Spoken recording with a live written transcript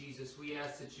Jesus, we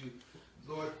ask that you,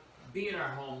 Lord, be in our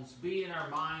homes, be in our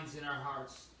minds, in our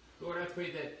hearts. Lord, I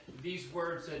pray that these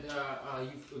words that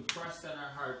you've impressed on our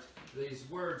heart, these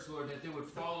words, Lord, that they would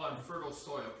fall on fertile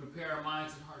soil, prepare our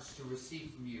minds and hearts to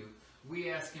receive from you.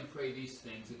 We ask and pray these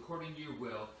things according to your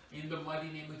will. In the mighty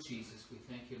name of Jesus, we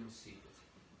thank you and receive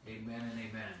it. Amen and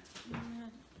amen.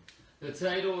 Amen. The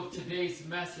title of today's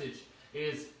message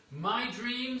is My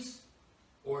Dreams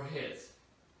or His?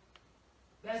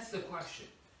 That's the question.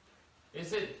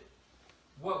 Is it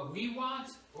what we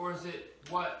want or is it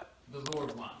what the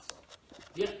Lord wants?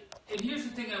 Yeah. And here's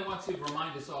the thing I want to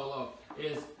remind us all of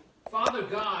is Father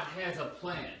God has a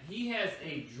plan. He has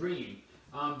a dream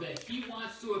that He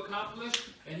wants to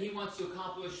accomplish, and He wants to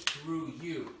accomplish through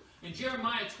you. In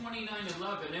Jeremiah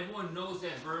 29:11, everyone knows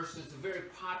that verse. It's a very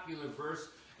popular verse.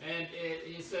 And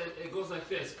it goes like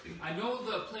this. I know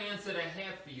the plans that I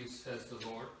have for you, says the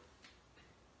Lord.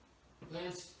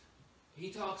 Plans,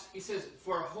 he says,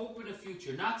 for a hope in the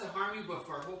future. Not to harm you, but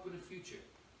for a hope in the future.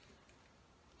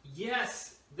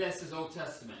 Yes, that's his Old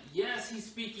Testament. Yes, he's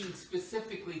speaking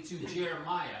specifically to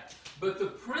Jeremiah. But the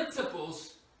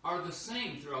principles are the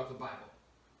same throughout the Bible.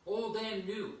 Old and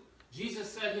new.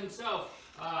 Jesus said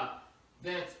himself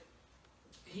that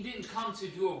he didn't come to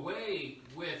do away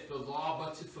with the law,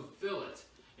 but to fulfill it.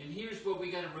 And here's what we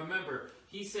got to remember.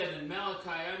 He said in Malachi,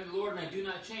 I am the Lord and I do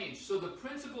not change. So the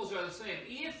principles are the same.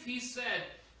 If he said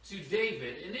to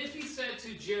David, and if he said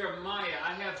to Jeremiah,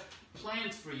 I have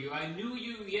plans for you. I knew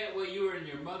you yet while you were in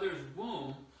your mother's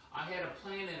womb. I had a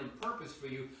plan and a purpose for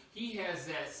you. He has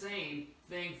that same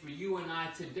thing for you and I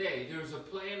today. There's a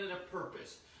plan and a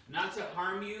purpose. Not to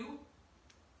harm you,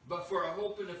 but for a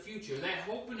hope in the future. That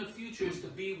hope in the future is to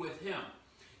be with Him.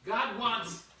 God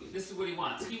wants, this is what He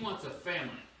wants. He wants a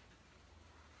family.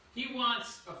 He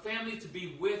wants a family to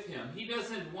be with Him. He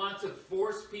doesn't want to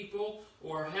force people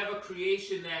or have a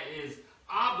creation that is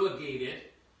obligated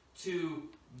to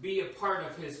be a part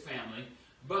of His family.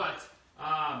 But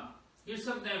here's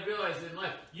something I realized in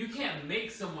life. You can't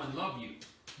make someone love you.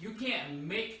 You can't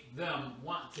make them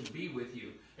want to be with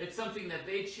you. It's something that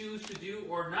they choose to do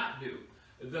or not do.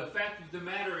 The fact of the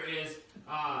matter is,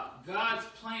 God's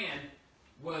plan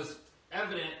was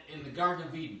evident in the Garden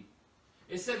of Eden.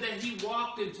 It said that He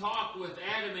walked and talked with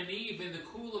Adam and Eve in the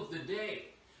cool of the day.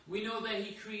 We know that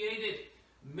He created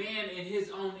man in His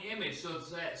own image so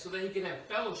that He could have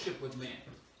fellowship with man.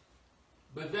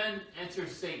 But then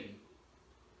enters Satan.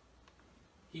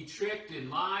 He tricked and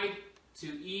lied to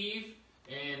Eve,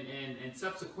 and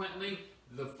subsequently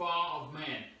the fall of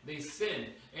man. They sinned.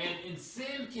 And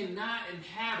sin cannot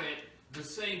inhabit the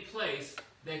same place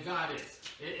that God is.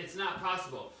 It's not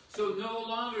possible. So no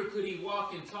longer could He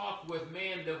walk and talk with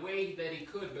man the way that He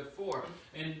could before.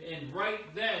 And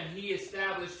right then He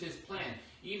established His plan.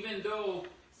 Even though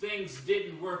things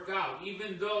didn't work out,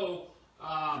 even though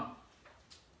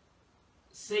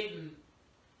Satan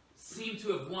seemed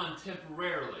to have won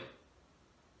temporarily,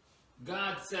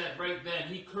 God said right then,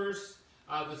 He cursed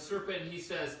the serpent, and He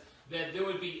says that there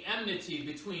would be enmity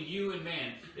between you and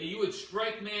man. That you would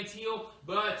strike man's heel,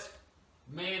 but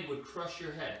man would crush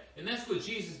your head. And that's what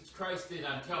Jesus Christ did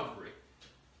on Calvary.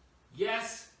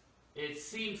 Yes, it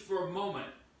seemed for a moment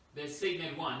that Satan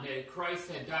had won, that Christ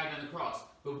had died on the cross.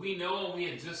 But we know, and we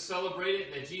had just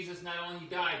celebrated, that Jesus not only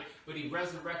died, but He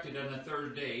resurrected on the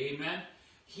third day. Amen?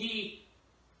 He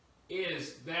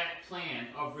is that plan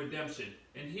of redemption.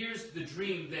 And here's the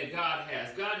dream that God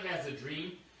has. God has a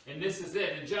dream, and this is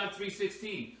it. In John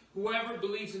 3:16, whoever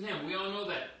believes in Him, we all know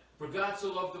that. For God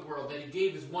so loved the world that He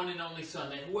gave His one and only Son,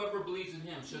 that whoever believes in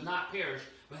Him shall not perish,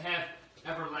 but have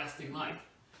everlasting life.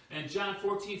 And John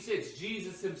 14:6,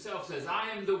 Jesus Himself says, I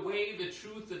am the way, the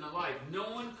truth, and the life.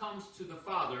 No one comes to the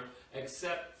Father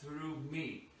except through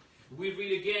me. We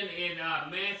read again in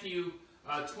Matthew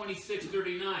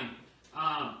 26:39.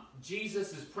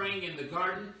 Jesus is praying in the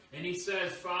garden, and He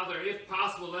says, Father, if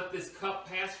possible, let this cup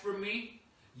pass from me.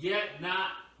 Yet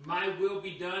not my will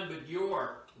be done, but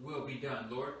your will be done,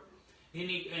 Lord.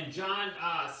 In John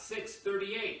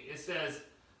 6:38, it says,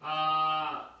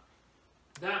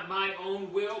 not my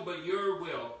own will, but your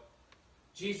will.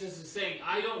 Jesus is saying,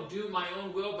 I don't do my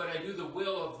own will, but I do the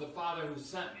will of the Father who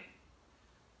sent me.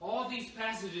 All these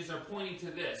passages are pointing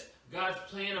to this. God's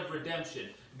plan of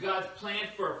redemption. God's plan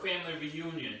for a family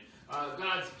reunion.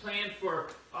 God's plan for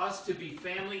us to be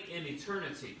family in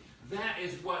eternity. That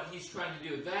is what He's trying to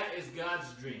do. That is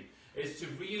God's dream, is to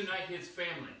reunite His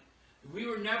family. We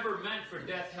were never meant for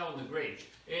death, hell, and the grave.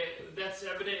 That's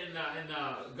evident in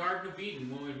the Garden of Eden.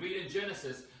 When we read in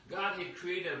Genesis, God had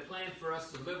created a plan for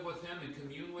us to live with Him and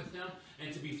commune with Him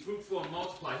and to be fruitful and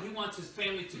multiply. He wants His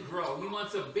family to grow. He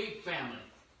wants a big family.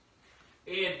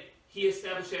 And he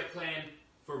established that plan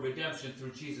for redemption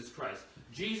through Jesus Christ.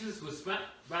 Jesus was sent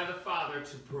by the Father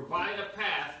to provide a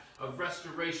path of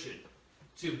restoration,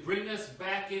 to bring us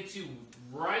back into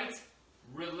right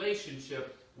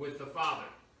relationship with the Father.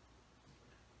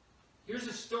 Here's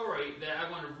a story that I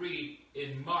want to read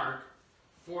in Mark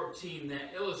 14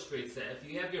 that illustrates that.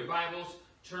 If you have your Bibles,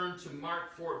 turn to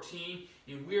Mark 14,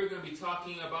 and we're going to be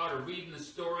talking about or reading the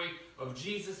story of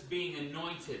Jesus being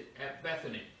anointed at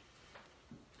Bethany.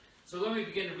 So let me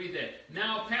begin to read that.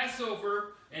 Now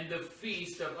Passover and the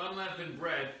feast of unleavened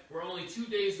bread were only 2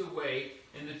 days away,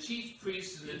 and the chief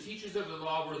priests and the teachers of the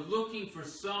law were looking for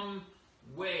some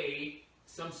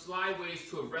sly ways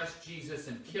to arrest Jesus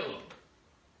and kill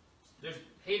him.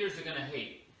 Haters are going to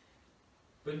hate.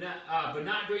 But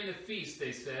not during the feast,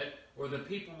 they said, or the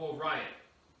people will riot.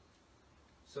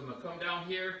 So I'm going to come down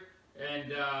here,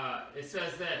 and it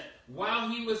says that while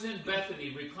he was in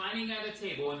Bethany, reclining at a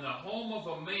table in the home of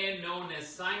a man known as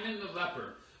Simon the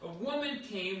leper, a woman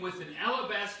came with an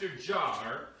alabaster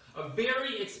jar of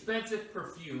very expensive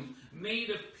perfume made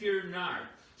of pure nard.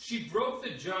 She broke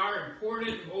the jar and poured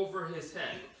it over his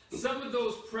head. Some of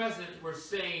those present were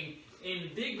saying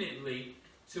indignantly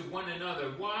to one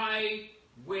another, "Why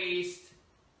waste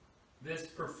this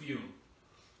perfume?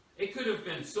 It could have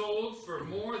been sold for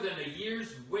more than a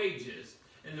year's wages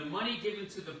and the money given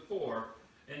to the poor."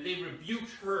 And they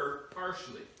rebuked her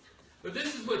harshly. But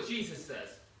this is what Jesus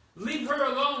says. "Leave her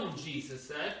alone," Jesus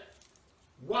said.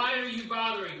 "Why are you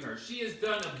bothering her? She has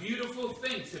done a beautiful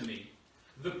thing to me.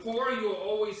 The poor you will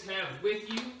always have with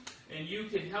you, and you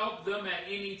can help them at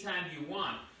any time you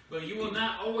want, but you will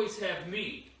not always have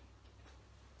me.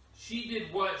 She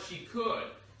did what she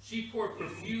could. She poured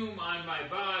perfume on my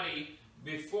body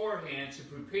beforehand to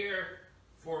prepare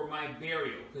for my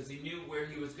burial," because he knew where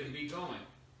he was going to be going.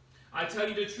 "I tell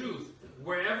you the truth,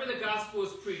 wherever the gospel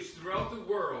is preached throughout the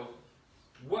world,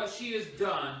 what she has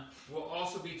done will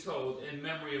also be told in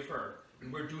memory of her."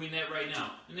 And we're doing that right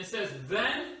now. And it says,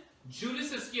 "Then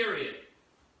Judas Iscariot,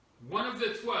 one of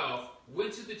the 12,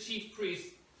 went to the chief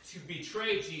priests to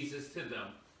betray Jesus to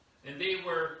them. And they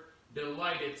were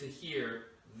delighted to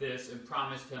hear this and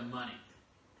promised him money."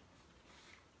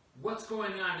 What's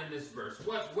going on in this verse?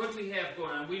 What do we have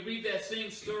going on? We read that same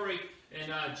story in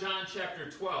John chapter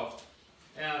 12,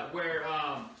 where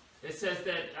it says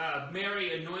that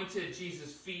Mary anointed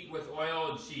Jesus' feet with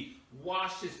oil, and she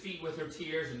washed his feet with her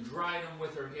tears and dried them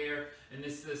with her hair. And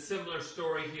this is a similar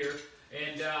story here.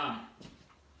 And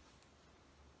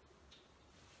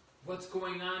what's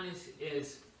going on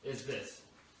is this.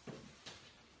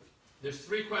 There's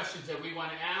 3 questions that we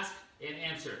want to ask and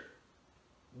answer.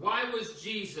 Why was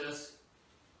Jesus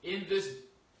in this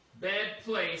bad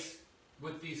place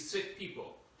with these sick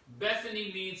people?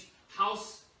 Bethany means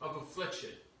house of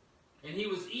affliction. And he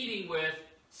was eating with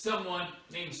someone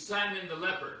named Simon the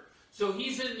leper. So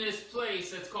he's in this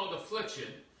place that's called affliction,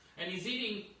 and he's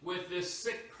eating with this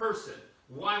sick person.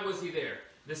 Why was he there?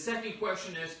 The second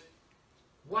question is,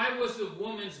 why was the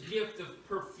woman's gift of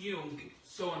perfume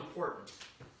so important?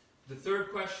 The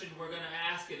third question we're going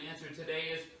to ask and answer today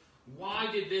is,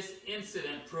 why did this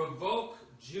incident provoke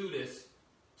Judas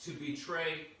to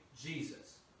betray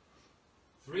Jesus?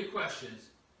 3 questions.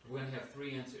 We're going to have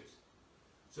 3 answers.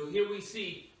 So here we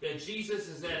see that Jesus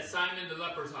is at Simon the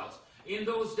leper's house. In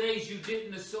those days, you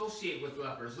didn't associate with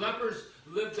lepers. Lepers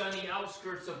lived on the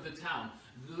outskirts of the town.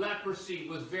 Leprosy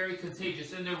was very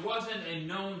contagious, and there wasn't a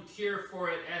known cure for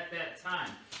it at that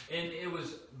time. And it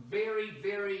was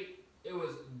it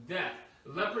was death.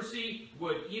 Leprosy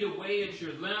would eat away at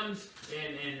your limbs,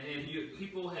 and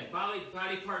people had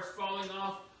body parts falling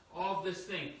off, all of this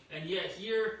thing. And yet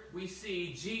here we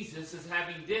see Jesus is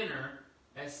having dinner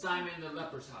at Simon the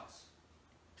leper's house.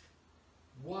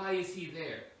 Why is he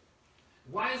there?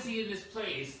 Why is he in this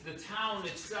place? The town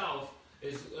itself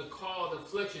is called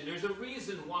affliction. There's a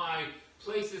reason why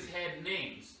places had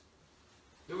names.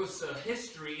 There was a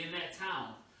history in that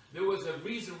town. There was a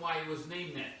reason why it was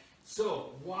named that.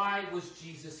 So, why was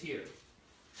Jesus here?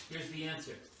 Here's the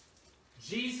answer.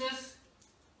 Jesus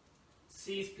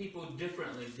sees people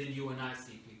differently than you and I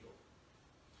see people.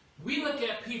 We look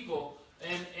at people,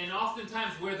 and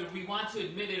oftentimes, whether we want to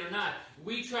admit it or not,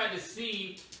 we try to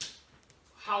see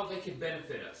how they can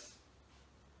benefit us.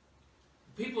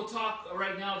 People talk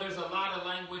right now, there's a lot of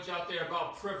language out there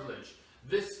about privilege.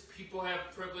 This people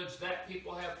have privilege, that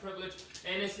people have privilege,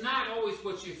 and it's not always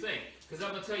what you think. Because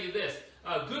I'm going to tell you this,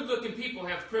 good-looking people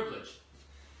have privilege.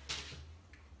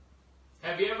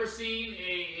 Have you ever seen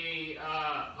a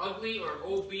ugly or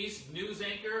obese news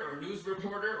anchor or news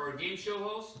reporter or game show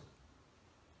host?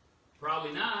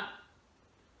 Probably not.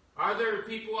 Are there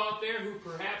people out there who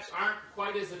perhaps aren't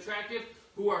quite as attractive,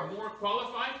 who are more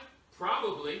qualified?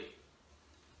 Probably.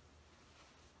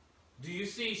 Do you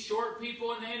see short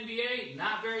people in the NBA?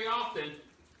 Not very often.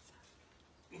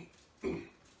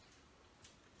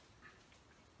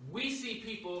 We see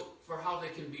people for how they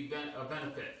can be a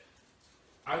benefit.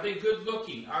 Are they good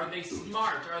looking? Are they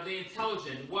smart? Are they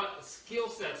intelligent? What skill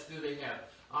sets do they have?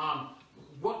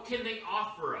 What can they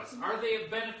offer us? Are they a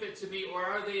benefit to me, or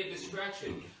are they a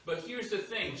distraction? But here's the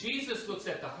thing. Jesus looks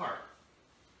at the heart.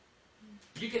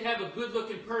 You can have a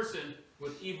good-looking person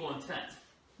with evil intent.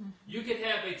 You could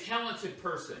have a talented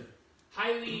person,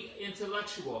 highly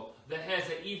intellectual, that has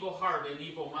an evil heart and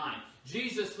evil mind.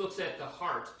 Jesus looks at the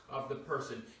heart of the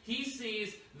person. He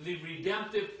sees the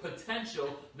redemptive potential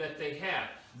that they have.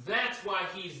 That's why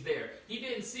he's there. He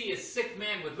didn't see a sick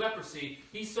man with leprosy.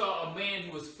 He saw a man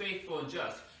who was faithful and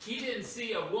just. He didn't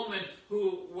see a woman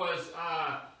who was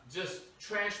just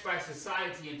trashed by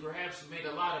society and perhaps made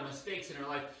a lot of mistakes in her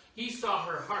life. He saw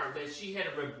her heart, that she had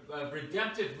a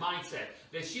redemptive mindset,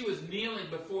 that she was kneeling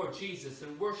before Jesus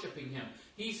and worshiping him.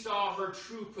 He saw her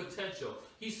true potential.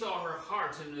 He saw her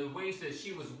heart and the ways that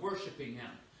she was worshiping him.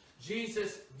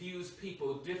 Jesus views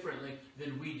people differently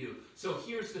than we do. So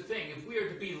here's the thing. If we are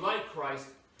to be like Christ,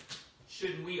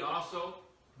 shouldn't we also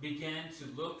begin to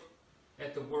look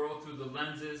at the world through the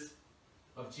lenses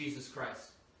of Jesus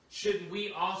Christ? Shouldn't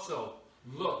we also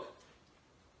look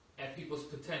at people's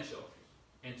potential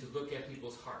and to look at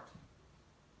people's heart?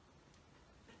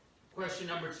 Question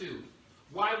number 2.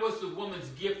 Why was the woman's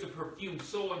gift of perfume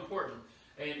so important?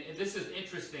 And this is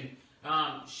interesting.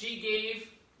 She gave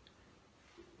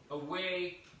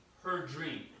away her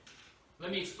dream.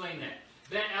 Let me explain that.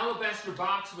 That alabaster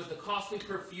box with the costly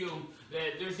perfume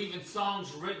that there's even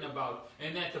songs written about,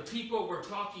 and that the people were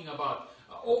talking about.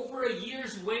 Over a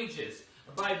year's wages.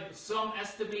 By some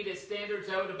estimated standards,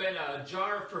 that would have been a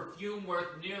jar of perfume worth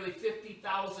nearly $50,000.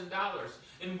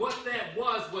 And what that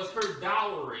was her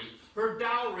dowry. Her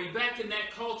dowry, back in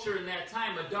that culture, in that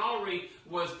time, a dowry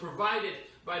was provided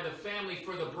by the family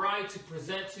for the bride to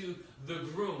present to the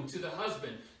groom, to the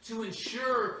husband, to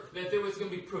ensure that there was going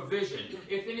to be provision.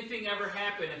 If anything ever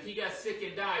happened, if he got sick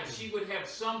and died, she would have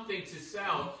something to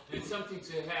sell and something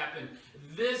to happen.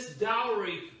 This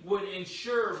dowry would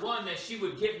ensure, one, that she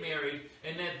would get married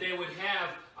and that they would have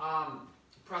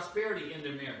prosperity in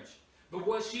their marriage. But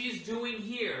what she's doing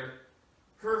here,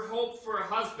 her hope for a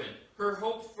husband, her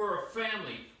hope for a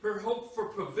family, her hope for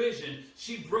provision,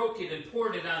 she broke it and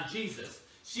poured it on Jesus.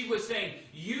 She was saying,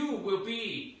 you will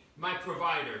be my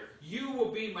provider. You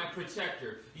will be my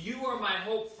protector. You are my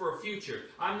hope for a future.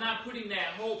 I'm not putting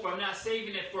that hope, I'm not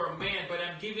saving it for a man, but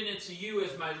I'm giving it to you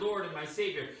as my Lord and my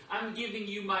Savior. I'm giving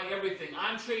you my everything.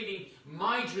 I'm trading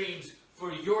my dreams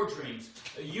for your dreams.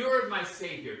 You're my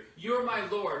Savior. You're my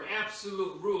Lord,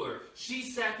 absolute ruler. She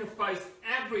sacrificed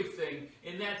everything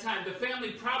in that time. The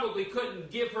family probably couldn't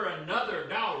give her another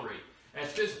dowry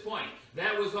at this point.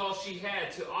 That was all she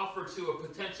had to offer to a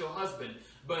potential husband.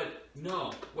 But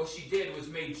no, what she did was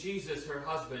made Jesus her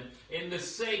husband in the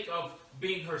sake of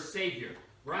being her Savior,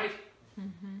 right?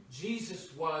 Mm-hmm. Jesus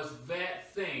was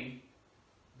that thing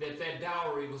that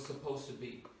dowry was supposed to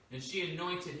be. And she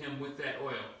anointed him with that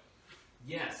oil.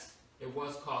 Yes, it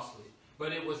was costly,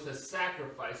 but it was the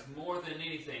sacrifice more than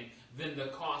anything than the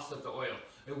cost of the oil.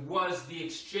 It was the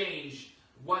exchange,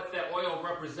 what that oil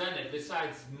represented.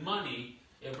 Besides money,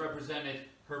 it represented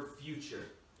her future,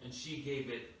 and she gave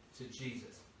it to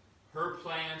Jesus. Her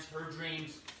plans, her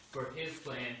dreams for his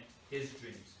plan, his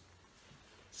dreams.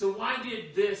 So why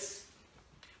did this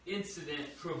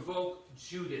incident provoke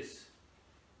Judas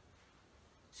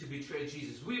to betray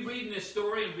Jesus? We read in this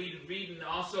story, and we read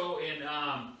also in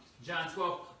John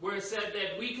 12, where it said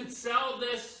that we could sell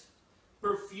this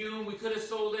perfume, we could have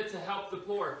sold it to help the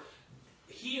poor.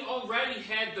 He already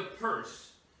had the purse.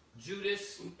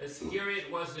 Judas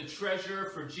Iscariot was the treasurer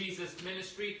for Jesus'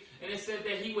 ministry, and it said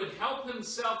that he would help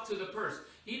himself to the purse.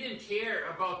 He didn't care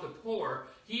about the poor.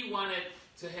 He wanted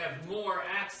to have more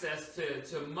access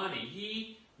to money.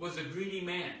 He was a greedy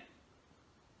man.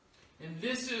 And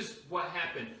this is what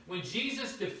happened. When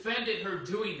Jesus defended her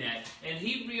doing that, and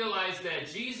he realized that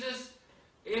Jesus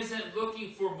isn't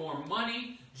looking for more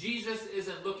money, Jesus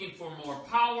isn't looking for more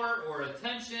power or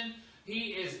attention, he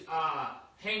is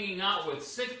hanging out with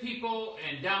sick people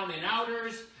and down and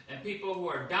outers and people who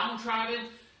are downtrodden.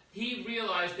 He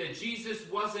realized that Jesus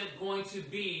wasn't going to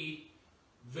be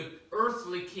the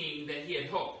earthly king that he had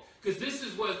hoped. Because this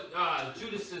is what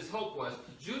Judas's hope was.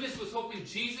 Judas was hoping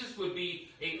Jesus would be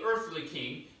an earthly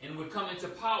king and would come into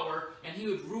power, and he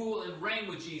would rule and reign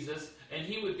with Jesus, and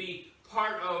he would be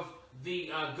part of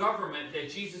the government that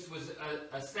Jesus was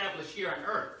established here on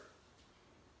earth.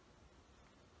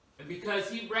 And because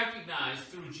he recognized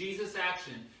through Jesus'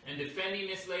 action and defending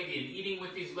this lady and eating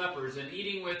with these lepers and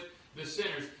eating with the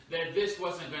sinners that this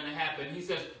wasn't going to happen, he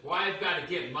says, well, I've got to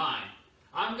get mine.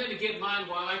 I'm going to get mine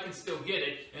while I can still get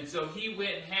it. And so he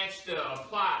went and hatched a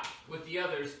plot with the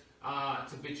others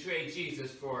to betray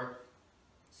Jesus for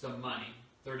some money,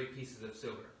 30 pieces of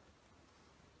silver.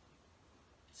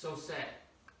 So sad.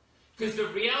 Because the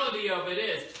reality of it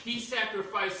is, he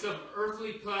sacrificed some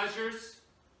earthly pleasures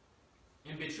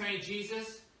in betraying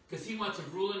Jesus because he wants to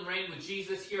rule and reign with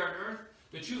Jesus here on earth.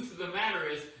 The truth of the matter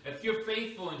is, if you're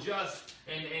faithful and just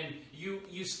and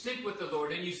you stick with the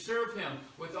Lord and you serve him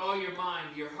with all your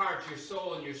mind, your heart, your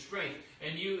soul, and your strength,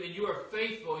 and you are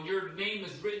faithful and your name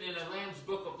is written in the Lamb's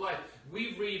book of life,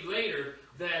 we read later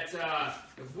that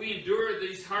if we endure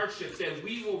these hardships, that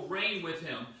we will reign with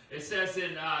him. It says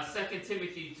in 2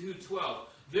 Timothy 2:12,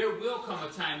 there will come a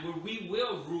time where we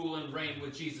will rule and reign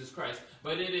with Jesus Christ,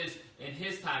 but it is in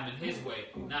his time and his way,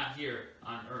 not here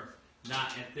on earth,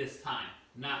 not at this time,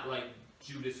 not like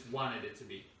Judas wanted it to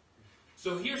be.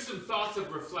 So here's some thoughts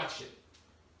of reflection.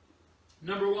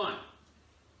 Number one,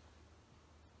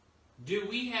 do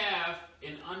we have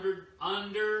an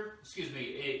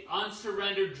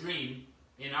unsurrendered dream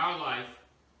in our life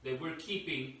that we're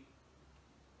keeping,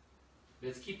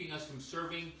 that's keeping us from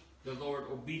serving the Lord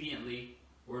obediently,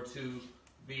 or to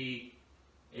be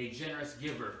a generous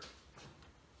giver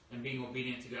and being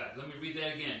obedient to God? Let me read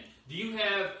that again. Do you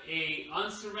have an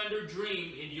unsurrendered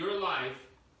dream in your life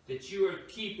that you are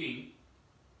keeping,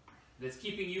 that's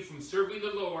keeping you from serving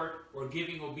the Lord or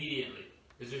giving obediently?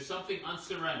 Is there something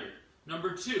unsurrendered?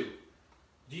 Number two,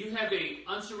 do you have an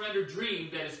unsurrendered dream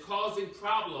that is causing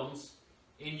problems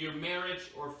in your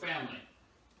marriage or family?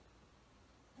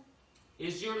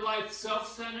 Is your life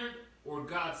self-centered or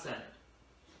God-centered?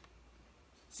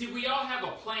 See, we all have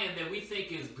a plan that we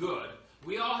think is good.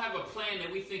 We all have a plan that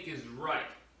we think is right.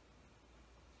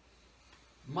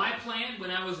 My plan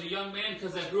when I was a young man,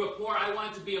 because I grew up poor, I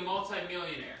wanted to be a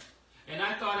multimillionaire. And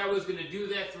I thought I was going to do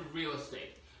that through real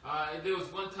estate. There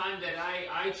was one time that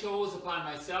I chose upon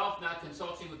myself, not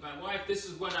consulting with my wife, this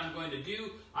is what I'm going to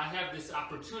do. I have this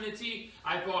opportunity.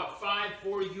 I bought 5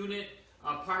 4-unit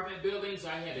apartment buildings.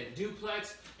 I had a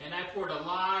duplex, and I poured a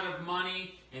lot of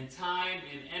money and time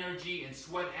and energy and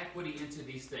sweat equity into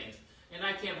these things. And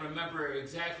I can't remember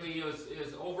exactly, it was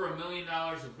over $1 million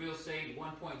of real estate,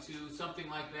 1.2, something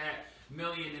like that,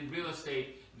 million in real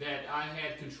estate that I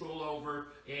had control over,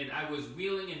 and I was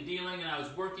wheeling and dealing, and I was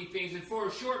working things, and for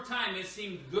a short time it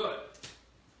seemed good.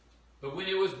 But when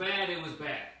it was bad, it was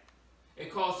bad.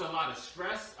 It caused a lot of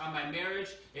stress on my marriage.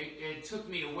 It took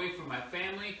me away from my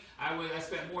family. I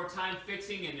spent more time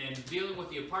fixing and dealing with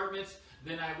the apartments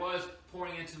than I was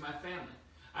pouring into my family.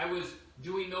 I was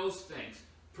doing those things,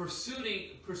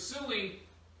 pursuing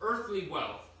earthly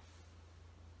wealth.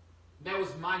 That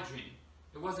was my dream.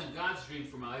 It wasn't God's dream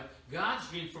for my life. God's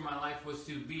dream for my life was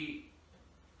to be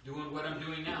doing what I'm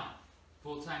doing now,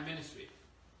 full-time ministry.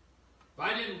 But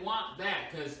I didn't want that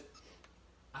because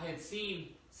I had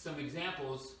seen some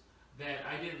examples that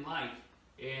I didn't like.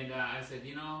 And I said,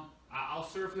 I'll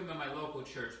serve him in my local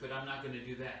church, but I'm not going to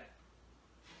do that.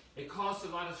 It caused a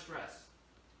lot of stress.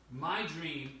 My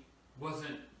dream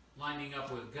wasn't lining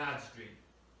up with God's dream.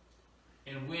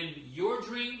 And when your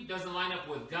dream doesn't line up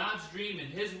with God's dream and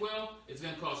his will, it's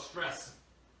going to cause stress.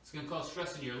 It's going to cause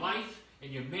stress in your life,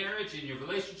 in your marriage, in your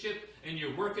relationship, in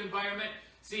your work environment.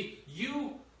 See,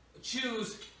 you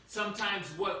choose sometimes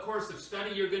what course of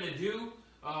study you're going to do,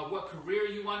 what career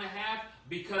you want to have,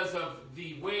 because of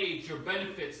the wage or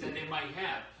benefits that they might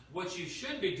have. What you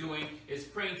should be doing is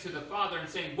praying to the Father and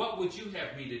saying, what would you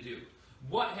have me to do?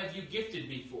 What have you gifted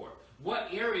me for? What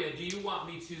area do you want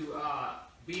me to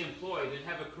be employed and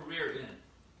have a career in?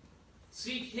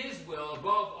 Seek his will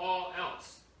above all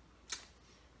else.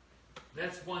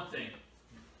 That's one thing.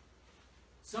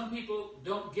 Some people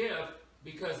don't give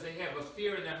because they have a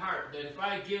fear in their heart that if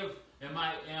I give and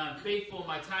I'm faithful in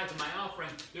my tithes and my offering,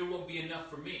 there won't be enough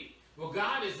for me. Well,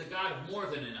 God is a God of more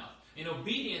than enough. And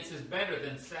obedience is better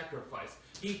than sacrifice.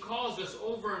 He calls us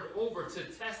over and over to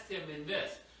test him in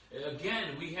this. Again,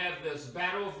 we have this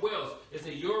battle of wills. Is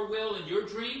it your will and your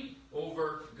dream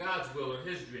over God's will or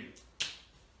his dream?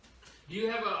 Do you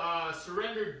have a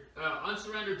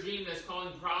unsurrendered dream that's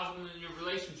causing problems in your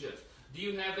relationships? Do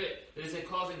you have it, is it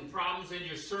causing problems in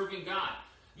your serving God?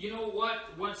 You know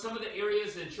what? Some of the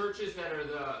areas in churches that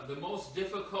are the most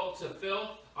difficult to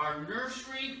fill are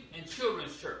nursery and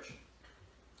children's church.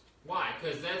 Why?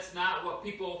 Because that's not what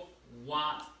people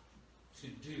want to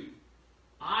do.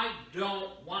 I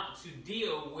don't want to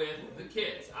deal with the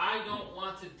kids. I don't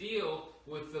want to deal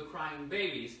with the crying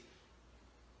babies.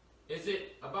 Is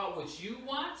it about what you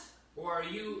want, or are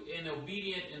you an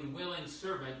obedient and willing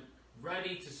servant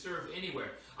ready to serve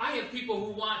anywhere? I have people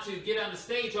who want to get on the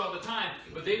stage all the time,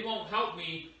 but they won't help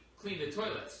me clean the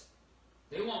toilets.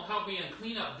 They won't help me on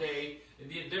cleanup day.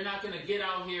 They're not going to get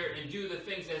out here and do the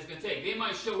things that it's going to take. They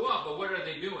might show up, but what are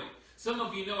they doing? Some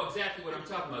of you know exactly what I'm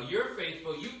talking about. You're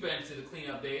faithful. You've been to the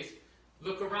cleanup days.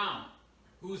 Look around.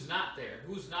 Who's not there?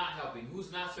 Who's not helping?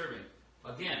 Who's not serving?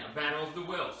 Again, a battle of the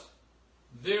wills.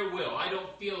 Their will. I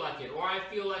don't feel like it. Or I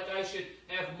feel like I should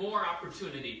have more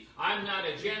opportunity. I'm not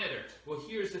a janitor. Well,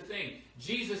 here's the thing.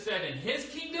 Jesus said in his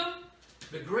kingdom,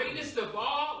 the greatest of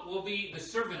all will be the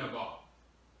servant of all.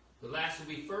 The last will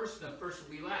be first, and the first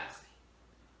will be last.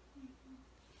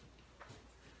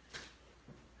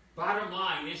 Bottom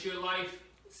line, is your life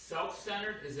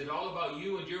self-centered? Is it all about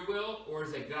you and your will, or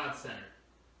is it God-centered?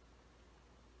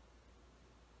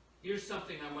 Here's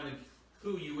something I want to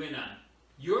clue you in on.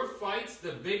 Your fights,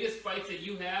 the biggest fights that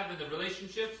you have in the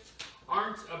relationships,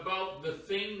 aren't about the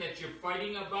thing that you're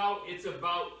fighting about. It's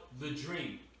about the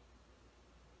dream.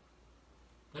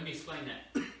 Let me explain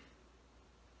that.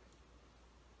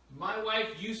 My wife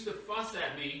used to fuss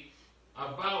at me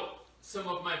about some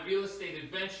of my real estate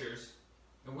adventures,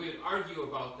 and we would argue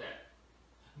about that.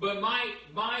 But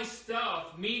my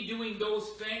stuff, me doing those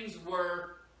things,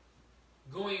 were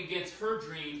going against her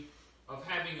dream of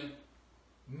having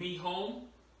me home,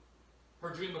 her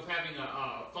dream of having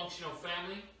a functional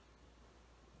family,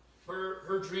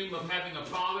 her dream of having a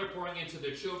father pouring into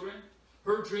their children,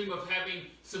 her dream of having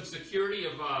some security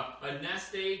of a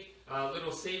nest egg,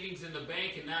 little savings in the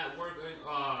bank, and not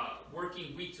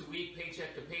working week to week,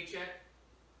 paycheck to paycheck.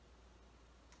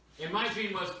 And my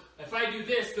dream was, if I do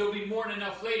this, there'll be more than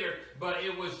enough later, but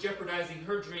it was jeopardizing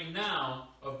her dream now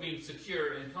of being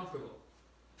secure and comfortable.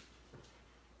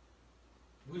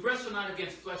 We wrestle not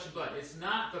against flesh and blood. It's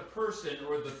not the person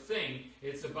or the thing,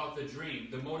 it's about the dream,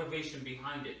 the motivation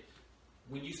behind it.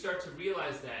 When you start to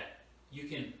realize that, you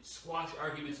can squash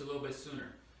arguments a little bit sooner.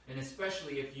 And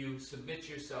especially if you submit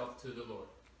yourself to the Lord.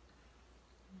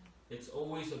 It's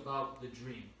always about the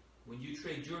dream. When you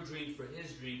trade your dream for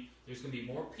his dream, there's going to be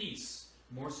more peace,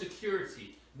 more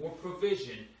security, more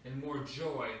provision, and more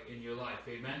joy in your life.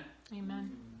 Amen?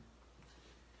 Amen.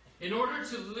 In order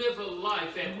to live a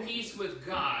life at peace with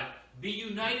God, be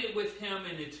united with him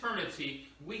in eternity,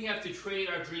 we have to trade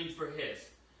our dreams for his.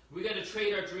 We got to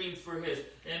trade our dreams for his.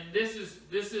 And this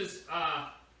is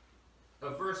a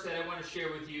verse that I want to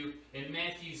share with you in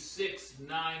Matthew 6,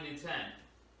 9, and 10.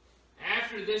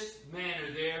 After this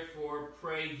manner, therefore,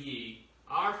 pray ye,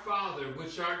 Our Father,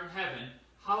 which art in heaven,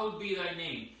 hallowed be thy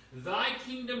name. Thy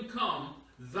kingdom come,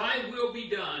 thy will be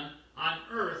done on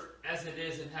earth as it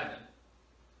is in heaven.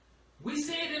 We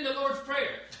say it in the Lord's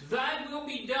Prayer. Thy will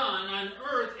be done on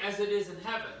earth as it is in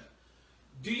heaven.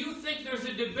 Do you think there's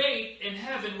a debate in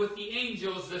heaven with the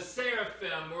angels, the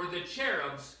seraphim, or the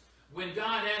cherubs, when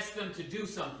God asks them to do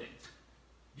something?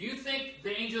 Do you think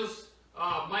the angels,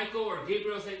 Michael or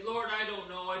Gabriel, say, Lord, I don't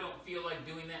know, I don't feel like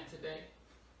doing that today?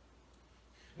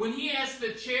 When he asks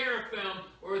the cherubim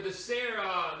or the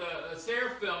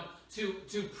seraphim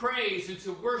to praise and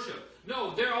to worship,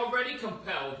 no, they're already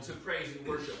compelled to praise and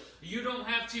worship. You don't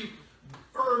have to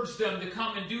urge them to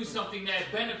come and do something that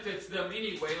benefits them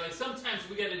anyway, like sometimes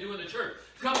we got to do in the church.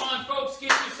 Come on, folks,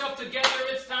 get yourself together.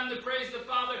 It's time to praise the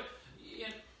Father.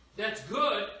 And that's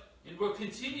good, and we'll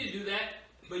continue to do that,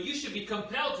 but you should be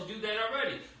compelled to do that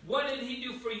already. What did he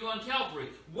do for you on Calvary?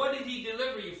 What did he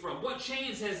deliver you from? What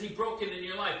chains has he broken in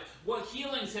your life? What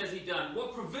healings has he done?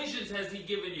 What provisions has he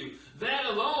given you? That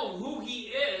alone, who he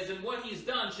is and what he's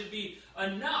done, should be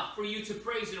enough for you to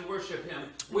praise and worship him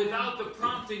without the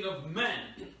prompting of men,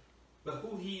 but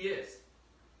who he is.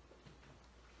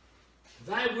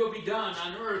 Thy will be done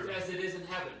on earth as it is in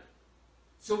heaven.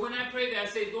 So when I pray that, I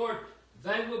say, Lord,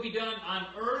 thy will be done on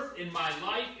earth, in my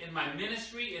life, in my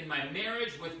ministry, in my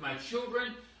marriage, with my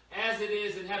children, as it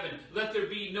is in heaven. Let there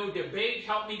be no debate.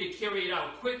 Help me to carry it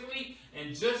out quickly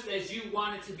and just as you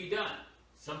want it to be done.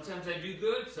 Sometimes I do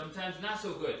good, sometimes not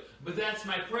so good. But that's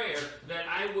my prayer, that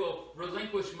I will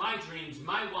relinquish my dreams,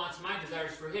 my wants, my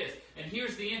desires for his. And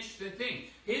here's the interesting thing.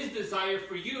 His desire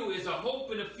for you is a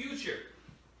hope and a future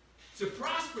to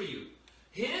prosper you.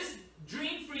 His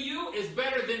dream for you is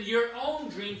better than your own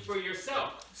dream for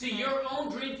yourself. See, your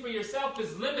own dream for yourself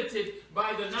is limited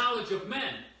by the knowledge of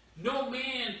men. No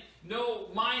man, no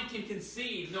mind can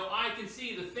conceive, no eye can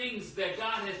see the things that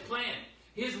God has planned.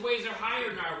 His ways are higher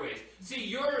than our ways. See,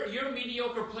 your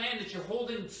mediocre plan that you're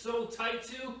holding so tight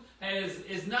to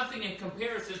is nothing in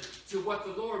comparison to what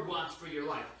the Lord wants for your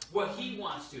life, what He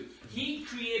wants to. He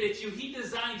created you. He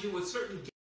designed you with certain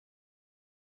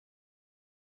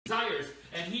desires,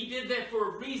 and He did that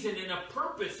for a reason and a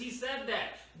purpose. He said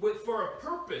that for a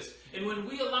purpose. And when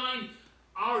we align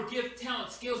our gift,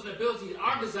 talent, skills, and abilities,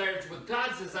 our desires with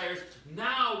God's desires,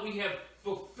 now we have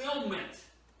fulfillment.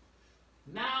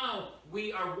 Now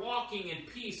we are walking in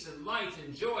peace and light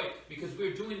and joy because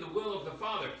we're doing the will of the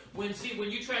Father. When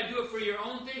you try to do it for your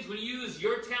own things, when you use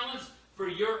your talents for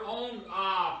your own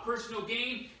personal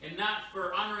gain and not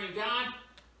for honoring God,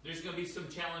 there's going to be some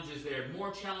challenges there.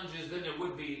 More challenges than there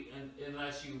would be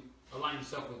unless you align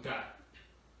yourself with God.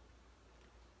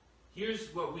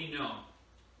 Here's what we know.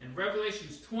 In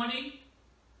Revelations 20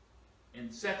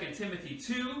 and 2 Timothy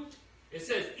 2, it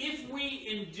says, if we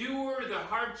endure the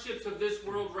hardships of this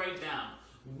world right now,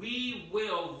 we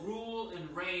will rule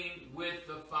and reign with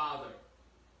the Father.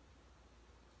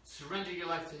 Surrender your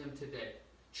life to Him today.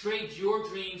 Trade your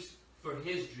dreams for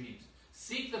His dreams.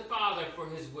 Seek the Father for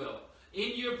His will.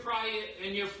 In your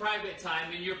private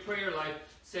time, in your prayer life,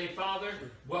 say, Father,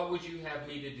 what would you have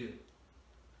me to do?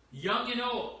 Young and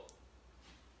old.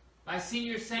 My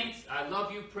senior saints, I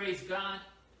love you, praise God.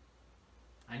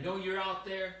 I know you're out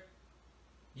there.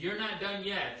 You're not done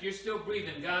yet. If you're still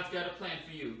breathing, God's got a plan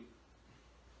for you.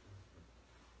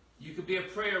 You could be a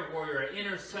prayer warrior, an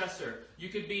intercessor. You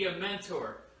could be a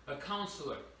mentor, a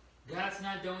counselor. God's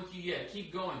not done with you yet.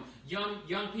 Keep going.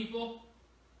 Young people,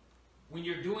 when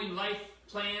you're doing life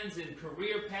plans and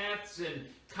career paths and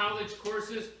college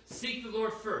courses, seek the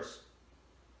Lord first.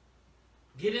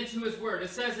 Get into His Word. It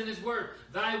says in His Word,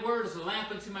 Thy Word is a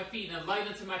lamp unto my feet and a light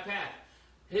unto my path.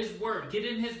 His Word. Get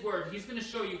in His Word. He's going to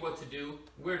show you what to do,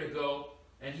 where to go,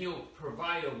 and He'll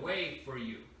provide a way for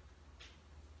you.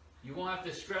 You won't have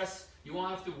to stress. You won't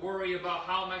have to worry about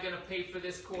how am I going to pay for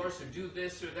this course or do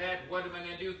this or that. What am I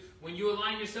going to do? When you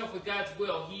align yourself with God's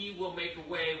will, He will make a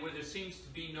way where there seems to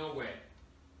be no way.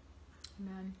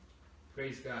 Amen.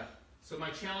 Praise God. So my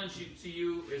challenge to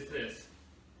you is this.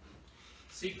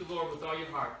 Seek the Lord with all your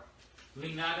heart.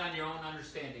 Lean not on your own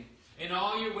understanding. In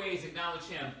all your ways acknowledge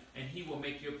Him, and He will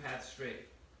make your path straight.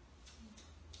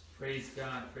 Praise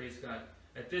God. Praise God.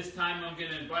 At this time, I'm going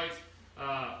to invite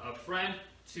a friend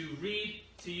to read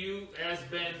to you, as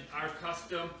been our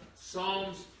custom.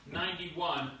 Psalms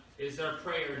 91 is our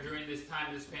prayer during this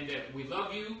time, this pandemic. We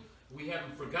love you. We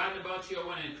haven't forgotten about you. I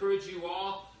want to encourage you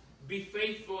all. Be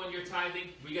faithful in your tithing.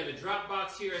 We got a drop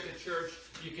box here at the church.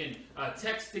 You can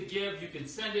text to give. You can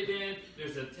send it in.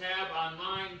 There's a tab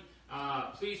online.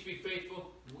 Please be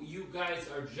faithful. You guys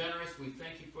are generous. We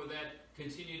thank you for that.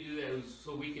 Continue to do that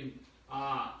so we can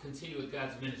continue with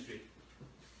God's ministry.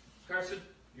 Carson,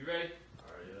 you ready? All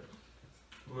right,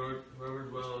 yeah. Lord, whoever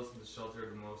dwells in the shelter of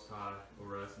the Most High will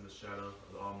rest in the shadow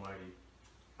of the Almighty.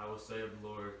 I will say of the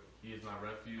Lord, He is my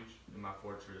refuge and my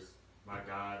fortress, my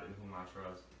God in whom I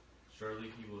trust.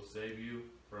 Surely He will save you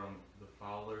from the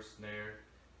fowler's snare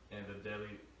and the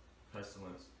deadly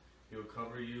pestilence. He will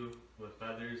cover you with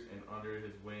feathers, and under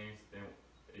His wings and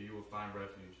you will find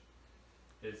refuge.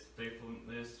 His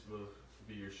faithfulness will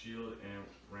be your shield and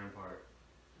rampart.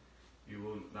 You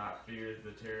will not fear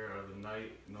the terror of the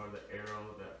night, nor the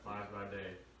arrow that flies by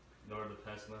day, nor the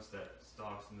pestilence that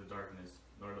stalks in the darkness,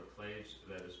 nor the plague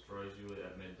that destroys you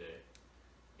at midday.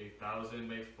 1,000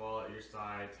 may fall at your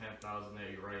side, 10,000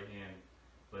 at your right hand,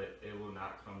 but it will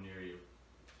not come near you.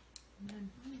 Amen.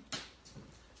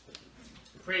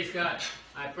 Praise God.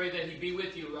 I pray that He be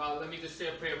with you. Let me just say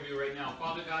a prayer for you right now.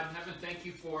 Father God in heaven, thank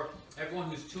you for everyone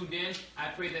who's tuned in. I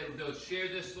pray that they'll share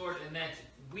this, Lord, and that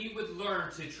we would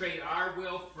learn to trade our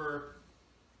will for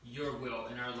your will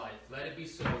in our life. Let it be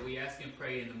so. We ask and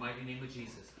pray in the mighty name of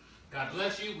Jesus. God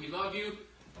bless you. We love you.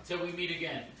 Until we meet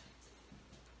again.